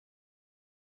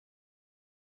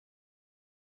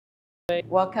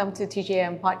Welcome to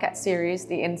TGM podcast series,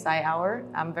 The Insight Hour.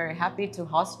 I'm very happy to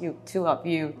host two of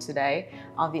you today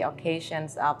on the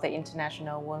occasions of the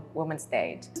International Women's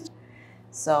Day.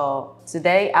 So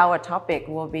today our topic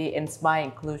will be Inspire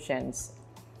Inclusions.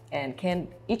 And can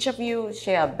each of you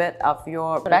share a bit of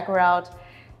your background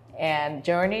and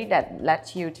journey that led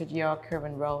you to your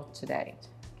current role today?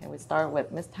 Can we start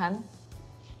with Ms. Thanh?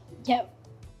 Yeah,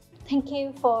 thank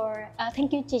you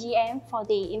TGM for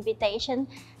the invitation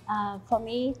for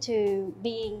me to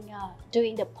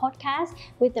doing the podcast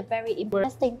with a very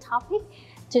interesting topic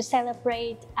to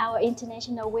celebrate our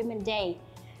International Women's Day.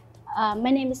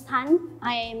 My name is Thanh.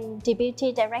 I am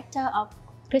Deputy Director of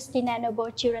Christina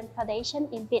Noble Children Foundation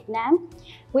in Vietnam.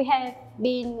 We have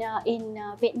been in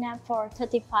Vietnam for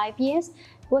 35 years,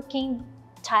 working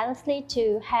tirelessly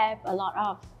to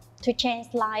change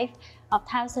life of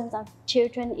thousands of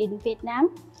children in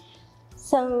Vietnam.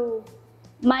 So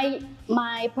my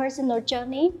personal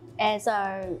journey as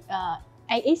a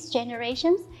AX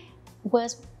generation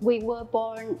was we were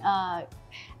born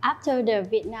after the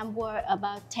Vietnam War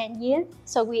about 10 years.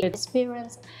 So we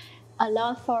experienced a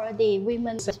lot for the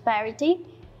women's prosperity.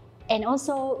 And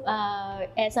also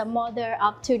as a mother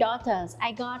of two daughters,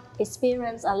 I got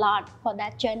experience a lot for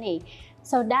that journey.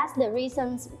 So that's the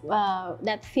reasons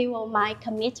that fuel my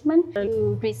commitment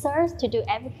to research, to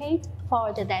advocate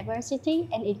for the diversity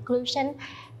and inclusion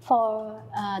for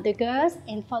the girls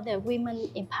and for the women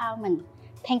empowerment.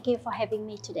 Thank you for having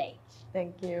me today.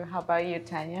 Thank you. How about you,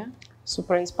 Tanya?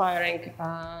 Super inspiring.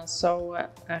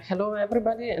 Hello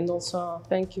everybody, and also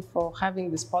thank you for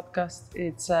having this podcast.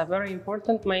 It's very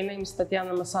important. My name is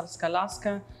Tatiana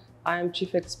Masarska-Laska. I am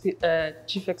Chief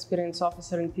Experience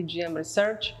Officer in TGM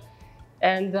Research.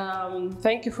 And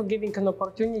thank you for giving an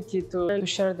opportunity to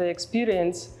share the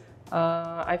experience.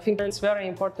 I think it's very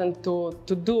important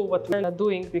to do what we are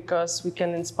doing because we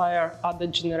can inspire other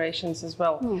generations as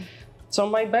well. So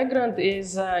my background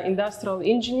is industrial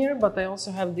engineer, but I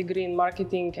also have a degree in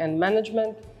marketing and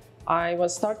management. I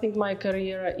was starting my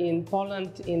career in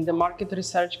Poland in the market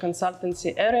research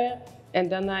consultancy area,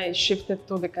 and then I shifted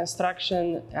to the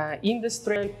construction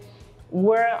industry,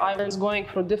 where I was going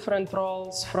through different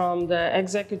roles, from the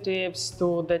executives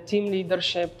to the team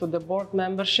leadership to the board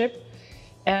membership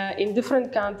in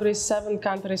different countries, 7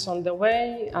 countries on the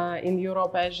way, in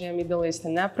Europe, Asia, Middle East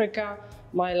and Africa.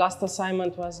 My last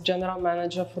assignment was general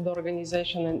manager for the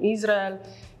organization in Israel.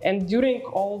 And during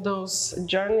all those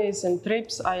journeys and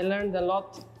trips, I learned a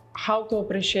lot how to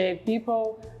appreciate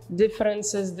people,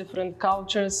 differences, different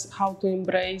cultures, how to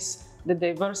embrace the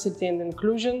diversity and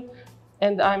inclusion.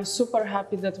 And I'm super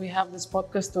happy that we have this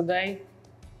podcast today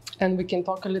and we can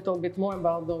talk a little bit more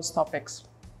about those topics.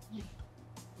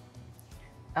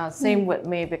 Same with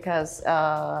me, because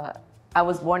I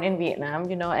was born in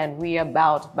Vietnam, and we are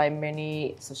bound by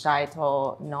many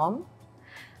societal norms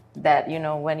that,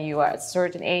 when you are at a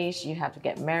certain age, you have to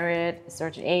get married, at a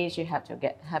certain age, you have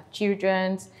to have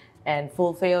children and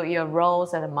fulfill your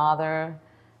roles as a mother,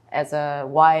 as a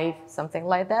wife, something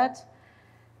like that.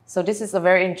 So this is a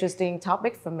very interesting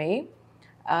topic for me.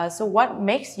 So what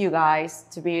makes you guys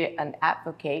to be an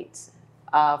advocate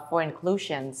for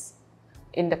inclusions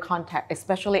in the context,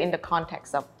 especially in the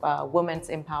context of women's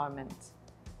empowerment?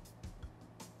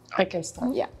 I can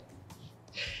start. Yeah.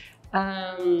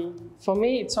 For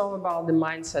me, it's all about the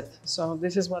mindset. So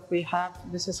this is what we have,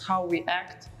 this is how we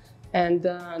act, and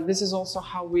this is also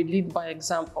how we lead by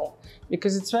example.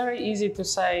 Because it's very easy to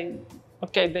say,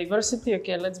 okay, diversity,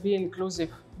 okay, let's be inclusive,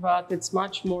 but it's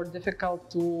much more difficult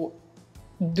to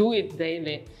do it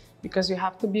daily. Because you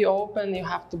have to be open, you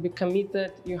have to be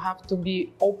committed, you have to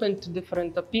be open to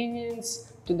different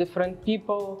opinions, to different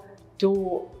people,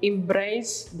 to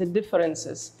embrace the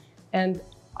differences. And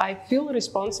I feel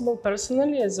responsible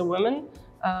personally as a woman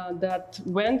that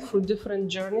went through different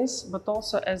journeys, but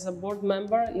also as a board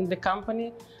member in the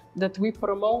company, that we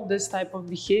promote this type of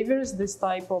behaviors, this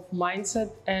type of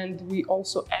mindset, and we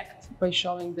also act by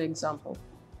showing the example.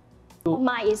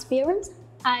 My experience,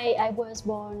 I was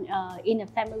born in a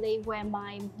family where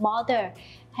my mother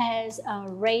has a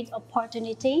great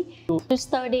opportunity to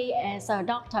study as a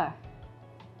doctor.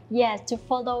 Yes, to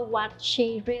follow what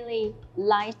she really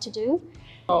likes to do.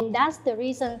 And that's the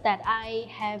reason that I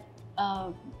have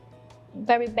a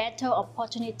very better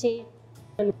opportunity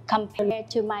compared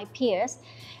to my peers.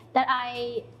 That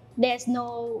there's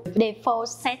no default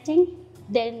setting,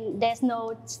 then there's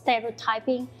no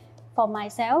stereotyping for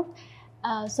myself.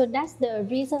 So that's the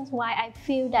reasons why I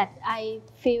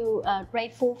feel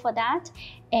grateful for that,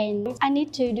 and I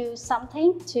need to do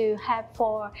something to have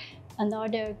for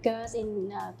another girls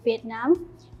in Vietnam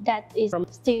that is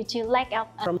still to lack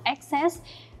of access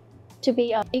to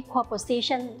be an equal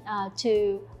position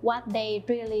to what they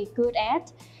really good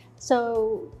at.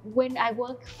 So when I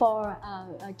work for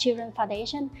a Children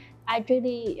Foundation, I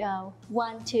really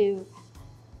want to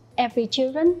every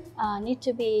children need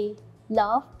to be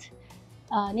loved,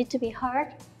 need to be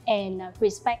heard and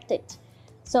respected.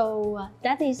 So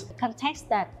that is the context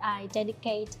that I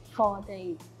dedicate for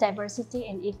the diversity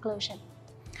and inclusion.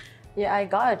 Yeah, I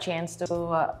got a chance to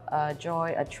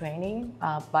join a training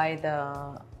by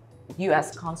the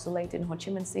U.S. Consulate in Ho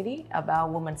Chi Minh City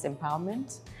about women's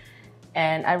empowerment.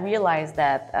 And I realized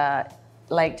that,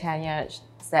 like Tanya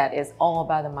said, it's all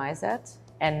about the mindset,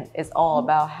 and it's all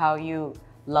about how you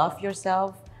love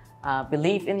yourself,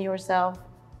 believe in yourself,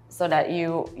 so that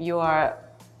you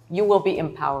will be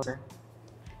empowered,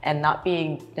 and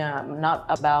not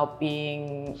about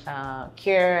being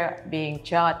cared, being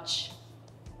judged,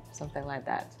 something like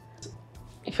that.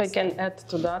 If I can add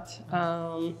to that,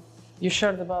 you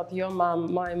shared about your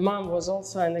mom. My mom was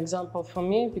also an example for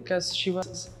me because she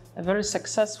was a very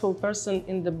successful person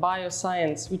in the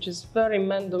bioscience, which is very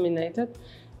man-dominated,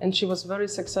 and she was very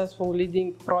successful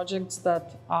leading projects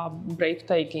that are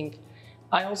breathtaking.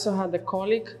 I also had a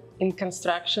colleague in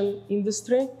construction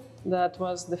industry that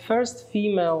was the first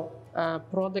female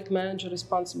product manager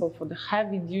responsible for the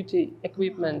heavy-duty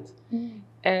equipment.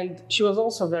 And she was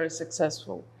also very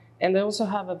successful. And I also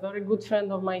have a very good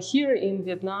friend of mine here in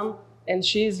Vietnam, and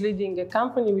she is leading a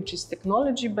company which is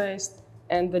technology-based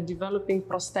and developing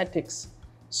prosthetics.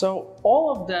 So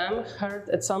all of them heard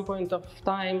at some point of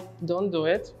time, don't do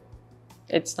it,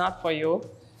 it's not for you.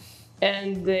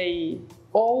 And they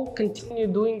all continue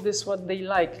doing this what they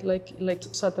like you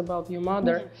said about your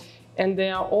mother, and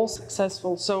they are all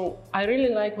successful. So I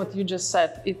really like what you just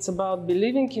said. It's about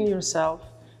believing in yourself,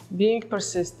 being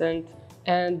persistent,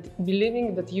 and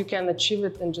believing that you can achieve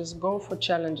it and just go for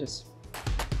challenges.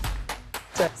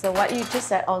 So what you just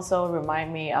said also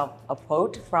remind me of a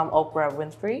quote from Oprah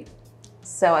Winfrey.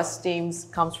 Self-esteem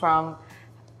comes from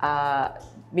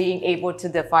being able to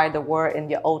defy the world in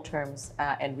your own terms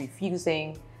and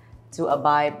refusing to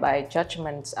abide by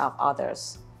judgments of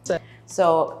others.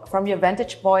 So from your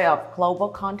vantage point of global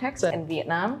context in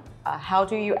Vietnam, how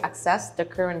do you assess the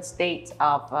current state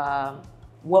of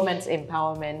women's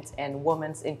empowerment and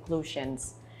women's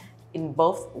inclusions in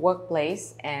both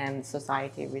workplace and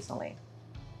society recently?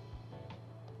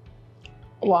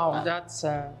 Wow, that's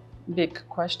a big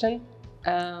question.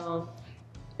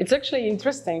 It's actually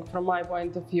interesting from my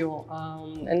point of view,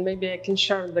 and maybe I can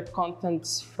share the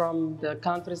contents from the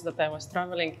countries that I was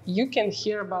traveling. You can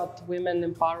hear about women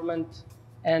empowerment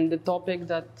and the topic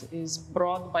that is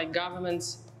brought by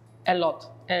governments a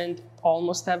lot and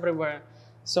almost everywhere.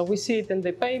 So we see it in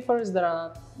the papers, there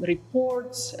are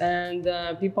reports, and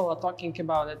people are talking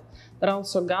about it. There are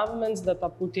also governments that are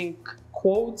putting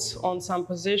quotes on some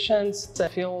positions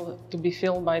to be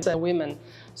filled by the women.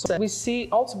 So we see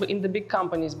also in the big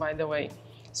companies, by the way.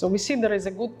 So we see there is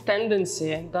a good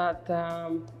tendency that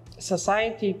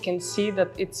society can see that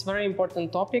it's a very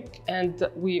important topic, and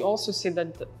we also see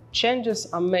that changes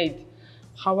are made.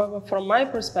 However, from my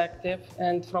perspective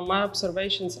and from my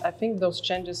observations, I think those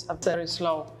changes are very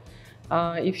slow.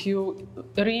 If you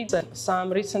read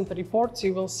some recent reports,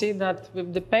 you will see that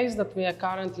with the pace that we are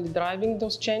currently driving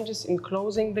those changes in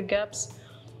closing the gaps,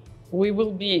 we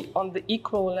will be on the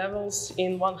equal levels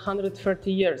in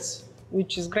 130 years,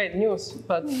 which is great news,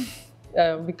 but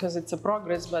because it's a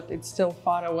progress, but it's still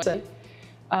far away.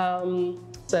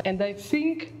 And I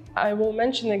think I will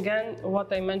mention again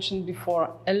what I mentioned before.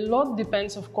 A lot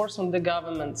depends, of course, on the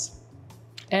governments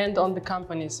and on the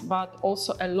companies, but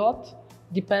also a lot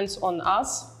depends on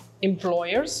us,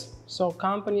 employers, so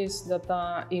companies that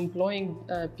are employing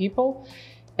people,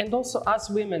 and also us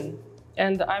women.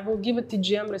 And I will give a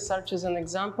TGM Research as an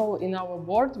example. In our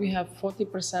board, we have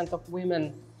 40% of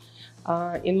women.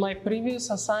 In my previous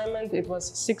assignment, it was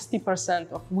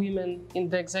 60% of women in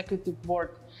the executive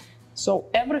board. So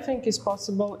everything is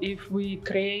possible if we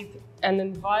create an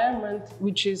environment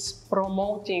which is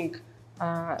promoting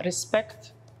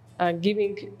respect,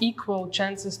 giving equal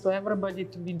chances to everybody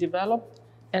to be developed,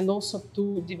 and also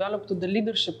to develop to the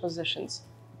leadership positions.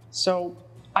 So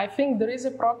I think there is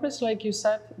a progress, like you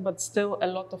said, but still a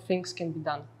lot of things can be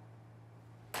done.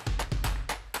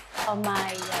 From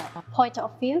my point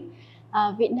of view,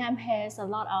 Vietnam has a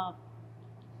lot of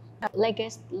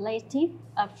legislative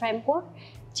framework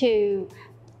to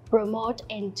promote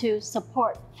and to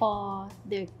support for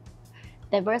the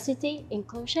diversity,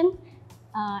 inclusion,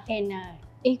 and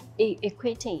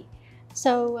equity.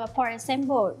 So, for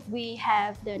example, we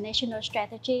have the national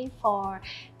strategy for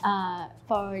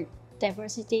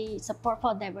diversity, support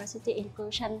for diversity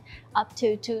inclusion up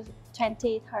to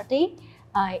 2030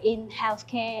 in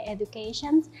healthcare,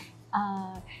 education,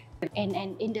 and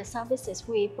in the services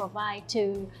we provide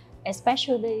to,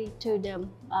 especially to the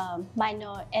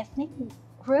minor ethnic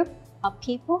group of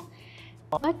people.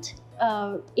 But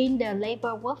in the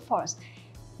labor workforce,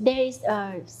 there is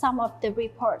some of the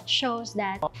report shows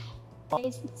that there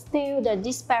is still the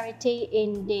disparity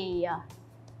in the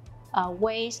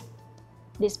wage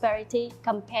disparity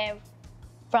compared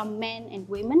from men and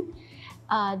women.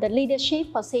 The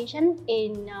leadership position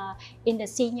in the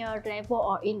senior level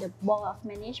or in the board of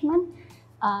management.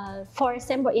 For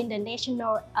example, in the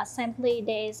National Assembly,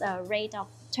 there is a rate of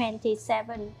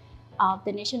 27 of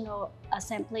the National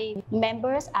Assembly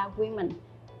members are women.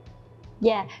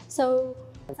 Yeah, so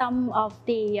some of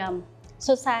the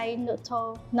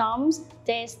societal norms,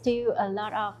 there's still a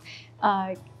lot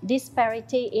of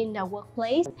disparity in the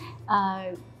workplace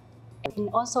and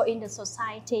also in the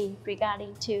society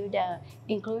regarding to the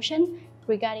inclusion,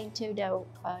 regarding to the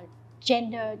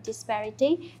gender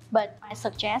disparity. But I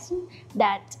suggest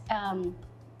that,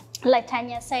 like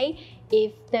Tanya said,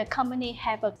 if the company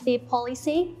have a clear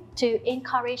policy to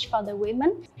encourage for the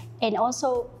women, and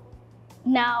also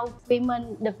now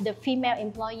women, the female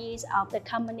employees of the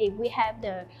company, we have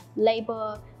the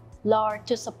labor law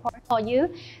to support for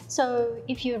you. So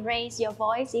if you raise your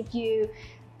voice, if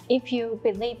you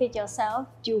believe it yourself,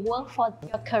 you work for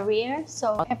your career,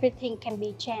 so everything can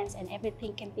be changed and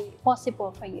everything can be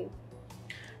possible for you.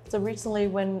 So recently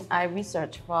when I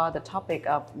researched for the topic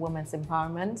of women's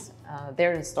empowerment,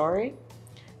 there is a story,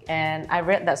 and I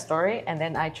read that story, and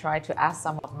then I tried to ask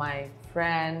some of my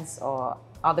friends or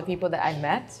other people that I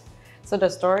met. So the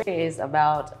story is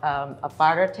about a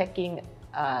father taking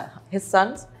his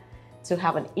sons to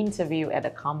have an interview at a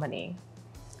company.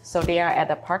 So they are at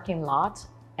the parking lot,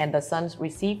 and the sons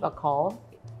receive a call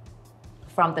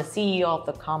from the CEO of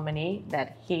the company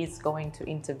that he's going to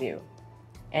interview.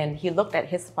 And he looked at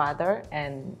his father,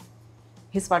 and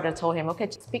his father told him, okay,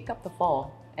 just pick up the phone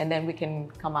and then we can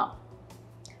come up.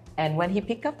 And when he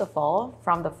picked up the phone,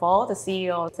 from the phone, the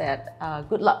CEO said,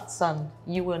 good luck, son,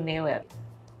 you will nail it.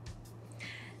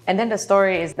 And then the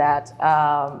story is that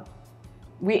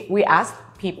we asked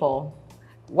people,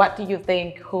 what do you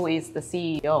think, who is the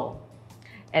CEO?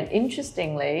 And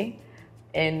interestingly,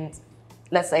 in,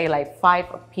 let's say, like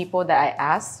 5 people that I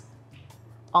asked,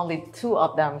 only 2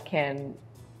 of them can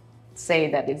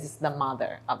say that this is the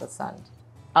mother of the son,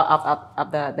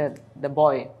 of the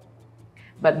boy.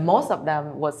 But most of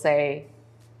them would say,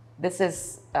 this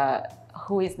is,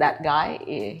 who is that guy?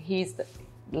 He's the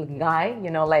guy, you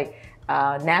know, like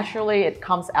naturally it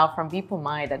comes out from people's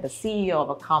mind that the CEO of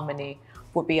a company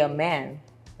would be a man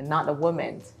and not a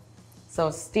woman. So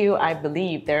still, I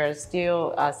believe there are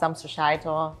still some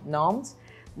societal norms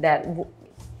that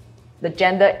the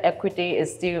gender equity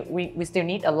is still, we still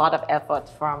need a lot of effort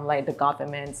from like the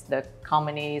governments, the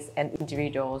companies and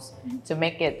individuals to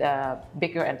make it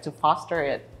bigger and to foster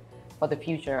it for the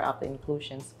future of the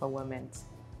inclusions for women.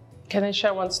 Can I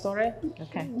share one story?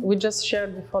 Okay. We just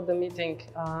shared before the meeting,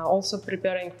 also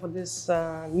preparing for this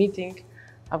meeting,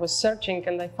 I was searching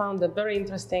and I found a very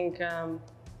interesting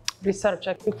research,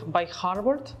 I think by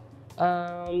Harvard.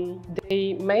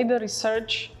 They made a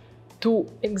research to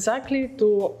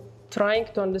trying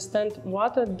to understand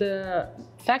what are the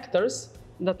factors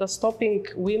that are stopping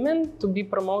women to be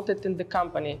promoted in the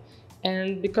company.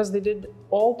 And because they did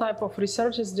all type of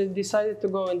researches, they decided to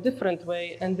go in different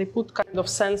way, and they put kind of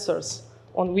sensors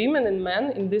on women and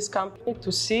men in this company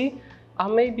to see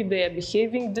maybe they are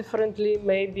behaving differently,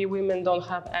 maybe women don't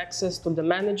have access to the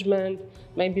management,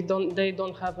 maybe they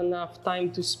don't have enough time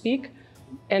to speak.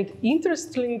 And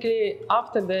interestingly,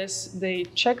 after this, they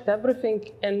checked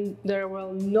everything and there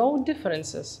were no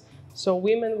differences. So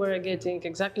women were getting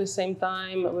exactly the same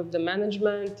time with the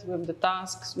management, with the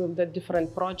tasks, with the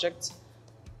different projects.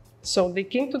 So they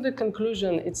came to the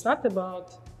conclusion, it's not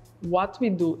about what we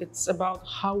do, it's about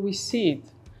how we see it.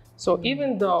 So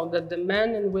even though that the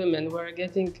men and women were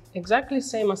getting exactly the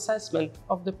same assessment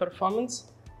of the performance,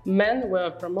 men were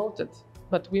promoted,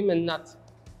 but women not.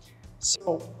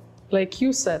 So, like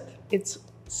you said, it's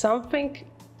something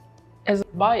as a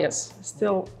bias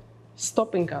still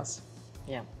stopping us.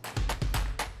 Yeah.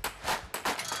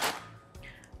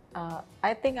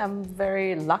 I think I'm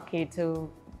very lucky to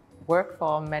work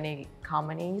for many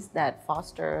companies that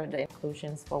foster the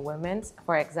inclusions for women.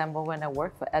 For example, when I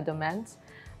worked for Edelman,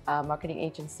 marketing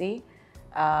agency,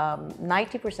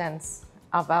 90%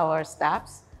 of our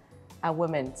staffs are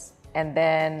women. And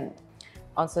then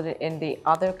also in the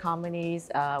other companies,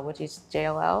 which is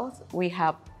JLL, we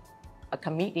have a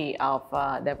committee of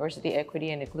diversity,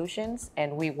 equity, and inclusions,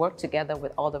 and we work together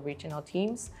with all the regional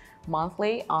teams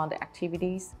monthly on the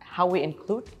activities, how we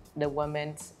include the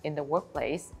women in the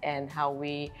workplace, and how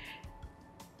we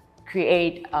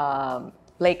create a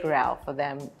playground for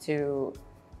them to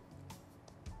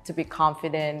be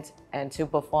confident and to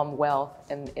perform well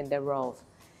in their roles.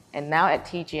 And now at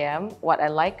TGM, what I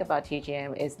like about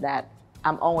TGM is that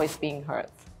I'm always being heard.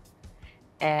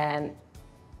 And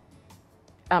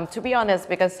to be honest,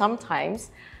 because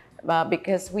sometimes,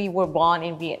 because we were born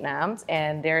in Vietnam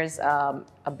and there's a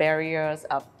barriers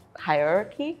of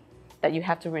hierarchy that you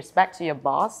have to respect to your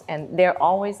boss, and there's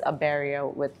always a barrier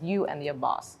with you and your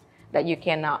boss that you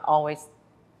cannot always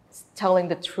telling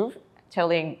the truth,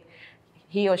 telling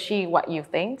he or she what you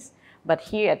think. But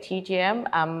here at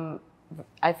TGM,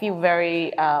 I feel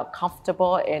very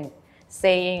comfortable in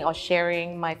saying or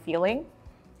sharing my feeling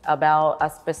about a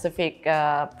specific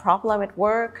problem at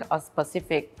work or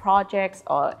specific projects,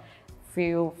 or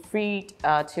feel free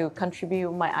to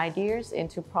contribute my ideas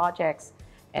into projects,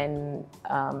 and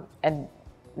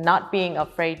not being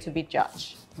afraid to be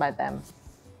judged by them.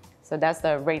 So that's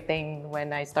the great thing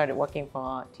when I started working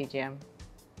for TGM.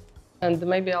 And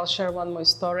maybe I'll share one more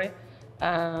story.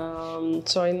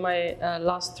 So in my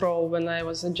last role, when I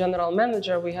was a general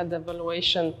manager, we had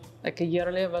evaluation, like a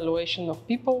yearly evaluation of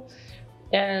people.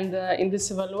 And in this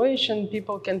evaluation,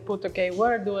 people can put, okay,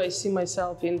 where do I see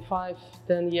myself in 5,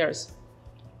 10 years?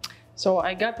 So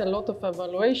I got a lot of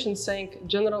evaluations saying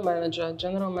general manager,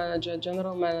 general manager,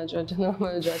 general manager, general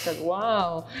manager. I said,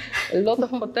 wow, a lot of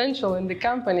potential in the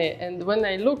company. And when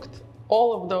I looked,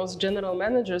 all of those general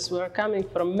managers were coming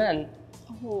from men.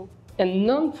 Oh. And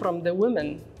none from the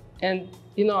women. And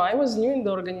you know, I was new in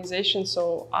the organization,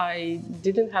 so I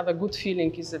didn't have a good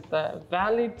feeling, is it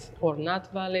valid or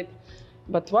not valid?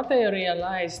 But what I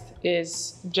realized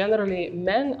is generally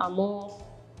men are more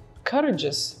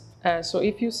courageous. So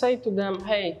if you say to them,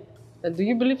 hey, do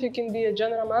you believe you can be a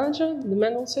general manager? The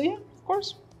men will say, yeah, of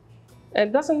course.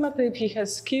 It doesn't matter if he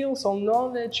has skills or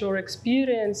knowledge or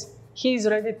experience, he's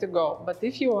ready to go. But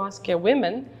if you ask a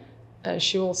woman,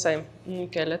 she will say,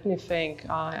 okay, let me think.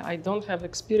 I don't have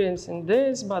experience in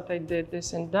this, but I did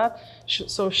this and that.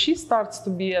 So she starts to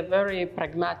be a very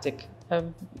pragmatic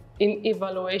in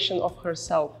evaluation of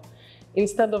herself.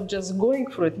 Instead of just going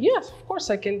through it, yes, of course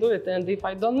I can do it. And if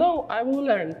I don't know, I will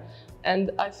learn.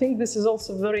 And I think this is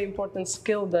also a very important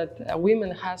skill that a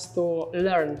woman has to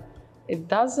learn. It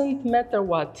doesn't matter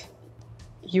what.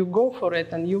 You go for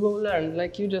it and you will learn,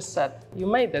 like you just said. You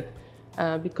made it.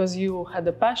 Because you had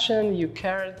a passion, you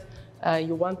cared,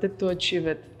 you wanted to achieve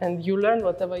it, and you learned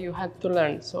whatever you had to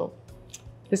learn. So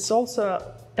it's also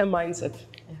a mindset.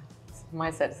 Yeah,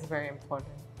 mindset is very important.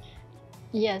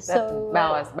 Yes, That so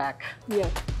balance back. yeah.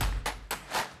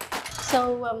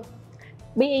 So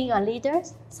being a leader,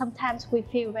 sometimes we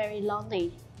feel very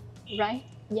lonely, right?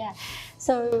 Yeah.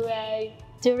 So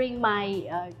during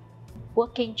my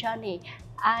working journey,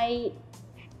 I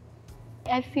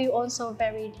feel also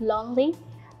very lonely.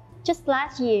 Just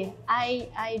last year,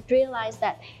 I realized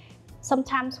that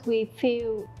sometimes we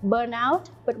feel burnout,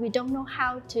 but we don't know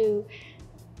how to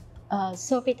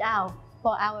solve it out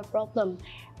for our problem.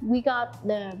 We got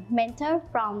the mentor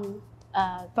from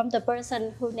the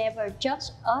person who never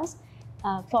judged us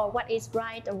for what is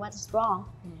right or what is wrong.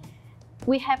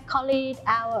 We have colleagues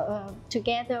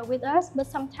together with us, but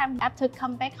sometimes after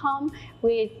come back home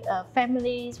with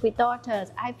families, with daughters,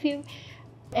 I feel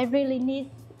I really need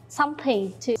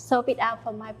something to solve it out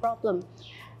for my problem.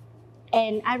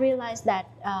 And I realized that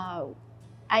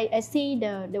I see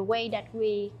the way that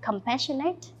we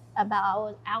compassionate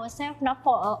about ourselves, not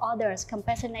for others,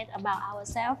 compassionate about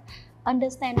ourselves,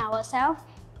 understand ourselves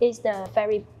is the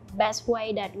very best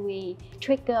way that we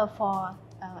trigger for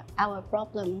our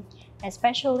problem,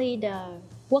 especially the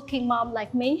working mom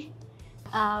like me,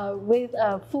 with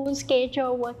a full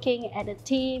schedule, working at a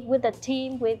team, with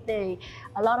a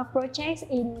lot of projects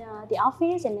in the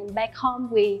office, and then back home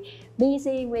we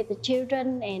busy with the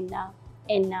children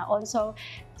and also,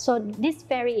 so this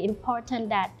very important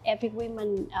that every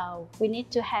woman we need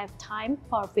to have time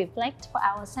for reflect for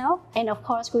ourselves, and of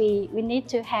course we need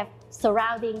to have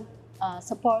surrounding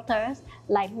supporters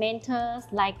like mentors,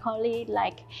 like colleagues,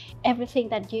 like everything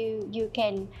that you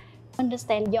can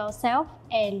understand yourself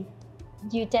and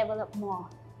you develop more.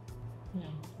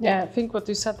 Yeah, I think what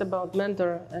you said about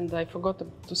mentor, and I forgot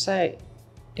to say,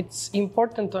 it's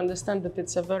important to understand that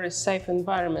it's a very safe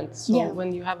environment. So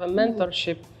when you have a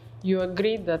mentorship, you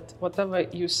agree that whatever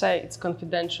you say, it's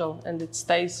confidential and it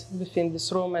stays within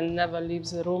this room and never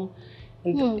leaves the room.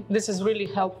 And this is really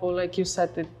helpful. Like you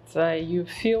said, you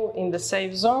feel in the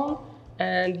safe zone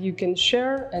and you can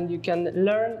share and you can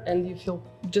learn and you feel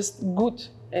just good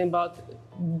about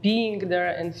being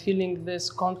there and feeling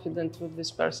this confident with this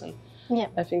person. Yeah.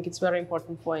 I think it's a very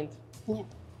important point. Yeah.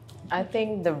 I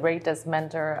think the greatest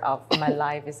mentor of my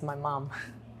life is my mom.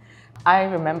 I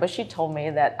remember she told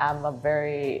me that I'm a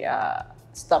very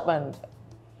stubborn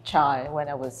child when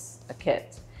I was a kid.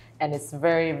 And it's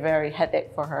very, very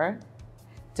headache for her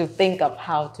to think of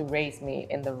how to raise me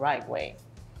in the right way.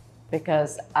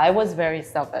 Because I was very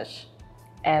selfish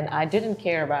and I didn't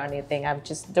care about anything. I'm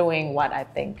just doing what I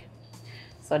think.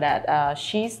 So that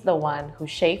she's the one who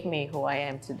shaped me who I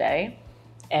am today.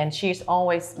 And she's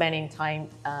always spending time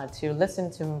to listen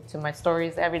to my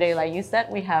stories every day. Like you said,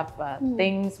 we have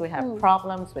things, we have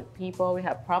problems with people, we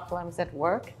have problems at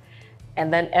work.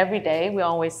 And then every day we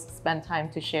always spend time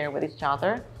to share with each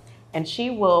other. And she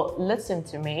will listen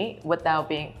to me without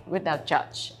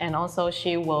judge. And also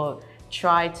she will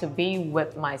try to be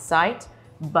with my side,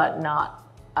 but not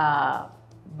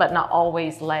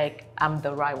always like I'm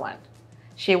the right one.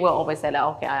 She will always say, like,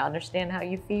 okay, I understand how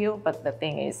you feel, but the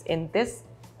thing is, in this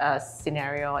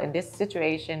scenario, in this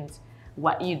situation,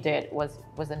 what you did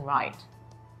wasn't right.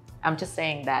 I'm just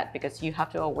saying that because you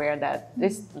have to aware that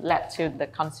this led to the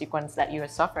consequence that you are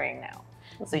suffering now.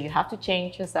 So you have to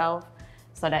change yourself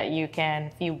so that you can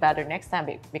feel better next time,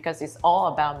 because it's all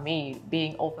about me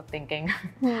being overthinking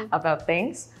about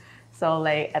things. So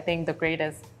like, I think the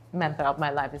greatest mentor of my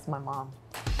life is my mom.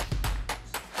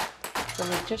 So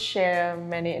we just share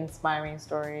many inspiring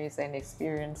stories and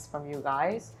experience from you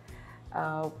guys.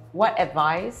 What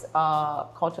advice,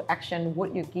 call to action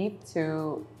would you give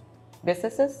to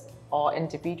businesses or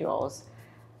individuals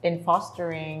in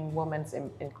fostering women's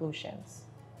inclusions?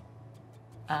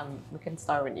 We can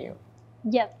start with you.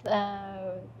 Yes,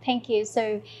 thank you.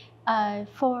 So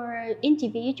for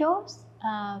individuals,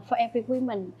 for every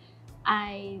woman,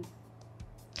 I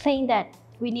think that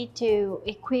we need to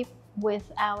equip with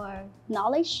our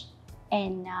knowledge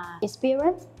and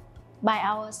experience by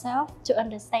ourselves to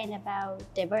understand about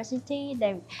diversity,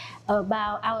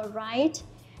 about our right,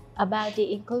 about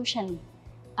the inclusion,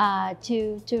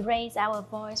 to raise our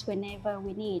voice whenever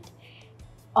we need,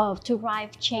 or to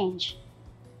drive change.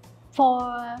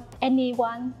 For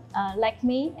anyone like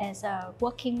me, as a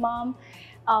working mom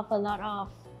of a lot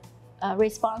of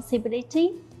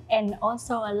responsibility and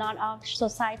also a lot of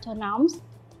societal norms,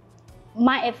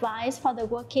 my advice for the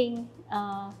working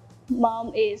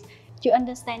mom is you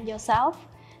understand yourself.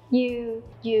 You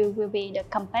will be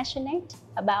compassionate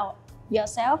about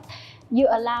yourself. You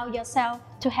allow yourself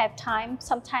to have time.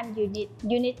 Sometimes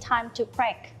you need time to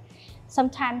break.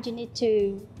 Sometimes you need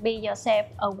to be yourself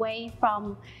away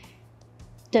from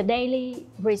the daily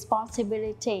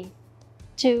responsibility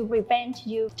to prevent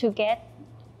you to get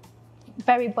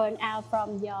very burnt out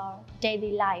from your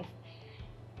daily life.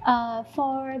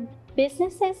 For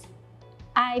businesses,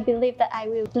 I believe that I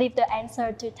will leave the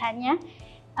answer to Tanya.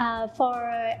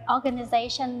 For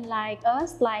organizations like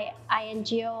us, like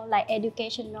INGO, like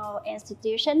educational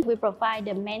institution, we provide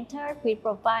the mentor, we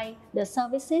provide the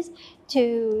services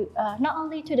to not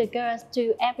only to the girls,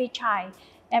 to every child,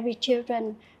 every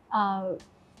children.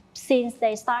 Since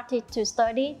they started to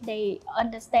study, they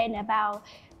understand about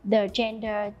the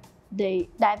gender, the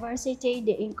diversity,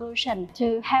 the inclusion,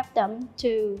 to help them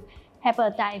to have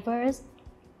a diverse,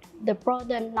 the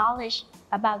broader knowledge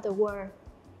about the world.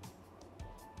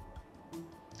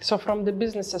 So from the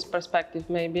business's perspective,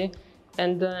 maybe,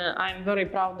 and I'm very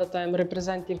proud that I'm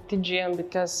representing TGM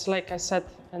because, like I said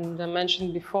and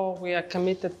mentioned before, we are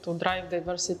committed to drive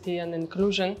diversity and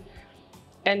inclusion.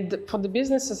 And for the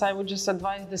businesses, I would just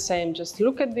advise the same. Just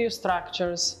look at your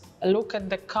structures, look at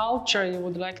the culture you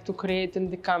would like to create in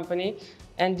the company,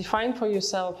 and define for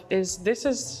yourself, this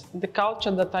is the culture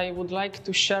that I would like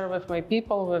to share with my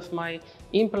people, with my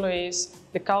employees,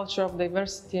 the culture of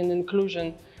diversity and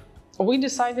inclusion. We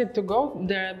decided to go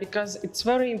there because it's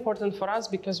very important for us,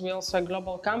 because we're also a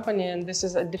global company and this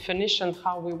is a definition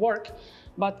how we work.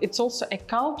 But it's also a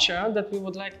culture that we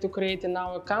would like to create in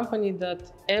our company, that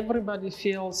everybody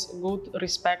feels good,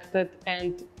 respected,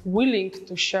 and willing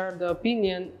to share the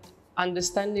opinion,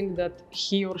 understanding that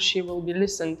he or she will be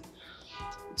listened.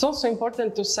 It's also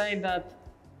important to say that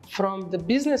from the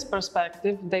business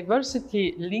perspective,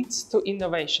 diversity leads to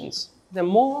innovations. The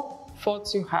more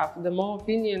thoughts you have, the more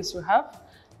opinions you have,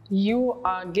 you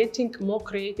are getting more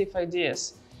creative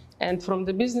ideas. And from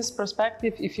the business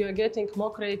perspective, if you are getting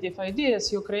more creative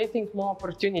ideas, you're creating more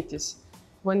opportunities.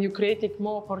 When you're creating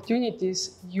more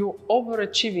opportunities, you're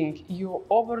overachieving, you're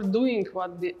overdoing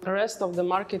what the rest of the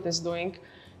market is doing.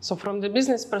 So from the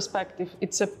business perspective,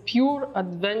 it's a pure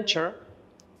adventure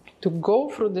to go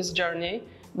through this journey,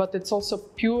 but it's also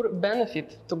pure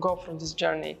benefit to go through this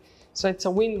journey. So it's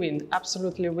a win-win,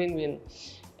 absolutely win-win.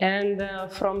 And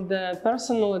from the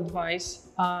personal advice,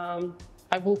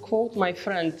 I will quote my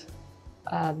friend,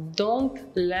 don't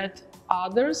let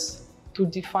others to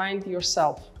define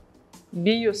yourself.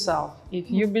 Be yourself.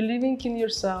 If you believing in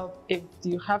yourself, if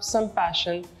you have some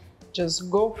passion, just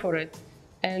go for it.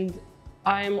 And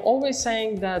I am always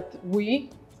saying that we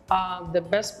are the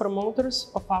best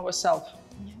promoters of ourselves.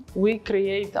 We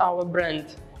create our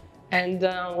brand. And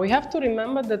we have to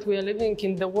remember that we are living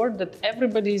in the world that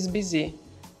everybody is busy.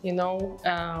 You know,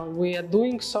 we are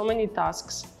doing so many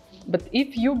tasks. But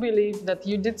if you believe that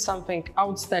you did something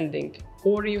outstanding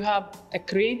or you have a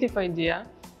creative idea,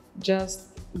 just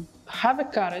have a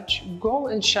courage, go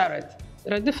and share it.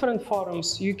 There are different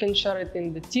forums. You can share it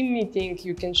in the team meeting,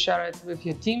 you can share it with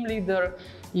your team leader,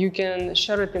 you can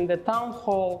share it in the town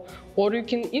hall, or you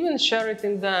can even share it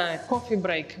in the coffee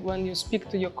break when you speak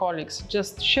to your colleagues.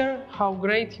 Just share how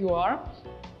great you are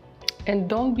and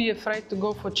don't be afraid to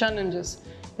go for challenges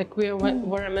like we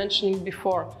were mentioning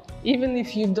before. Even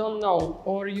if you don't know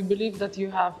or you believe that you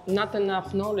have not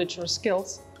enough knowledge or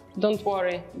skills, don't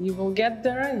worry, you will get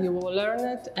there, you will learn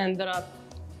it, and there are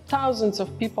thousands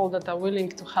of people that are willing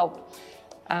to help.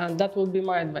 And that will be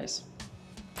my advice.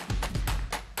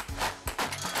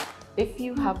 If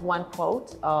you have one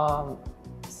quote,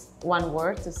 one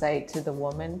word to say to the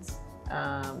women,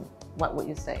 what would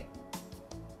you say?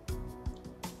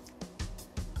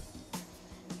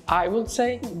 I would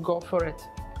say, go for it.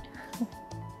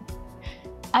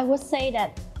 I would say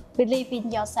that believe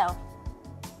in yourself.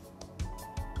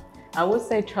 I would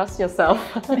say trust yourself.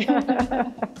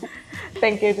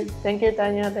 Thank you,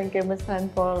 Tanya. Thank you, Ms. Thanh,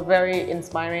 for a very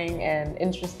inspiring and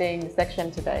interesting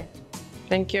section today.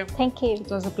 Thank you. Thank you. It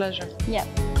was a pleasure. Yeah.